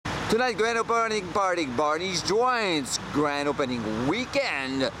Tonight, grand opening party, Barney's Joints, grand opening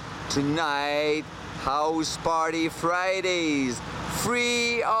weekend. Tonight, house party Fridays,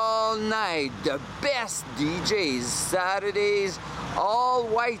 free all night, the best DJs. Saturdays, all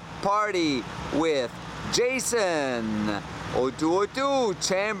white party with Jason, 0202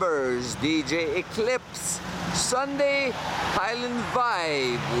 Chambers, DJ Eclipse. Sunday, Highland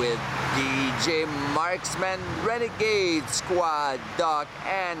Vibe with DJ Marksman, Renegade Squad, Doc,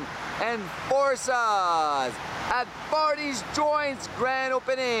 and Enforcers at Barney's Joints grand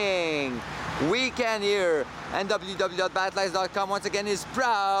opening weekend here. And www.batlights.com once again is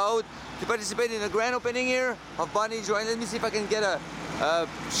proud to participate in the grand opening here of Barney's Joints. Let me see if I can get a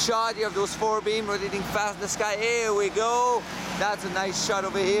shot here of those four beams rotating fast in the sky. Here we go. That's a nice shot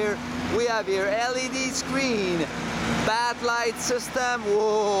over here. We have here LED screen, bat light system.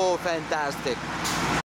 Whoa, fantastic.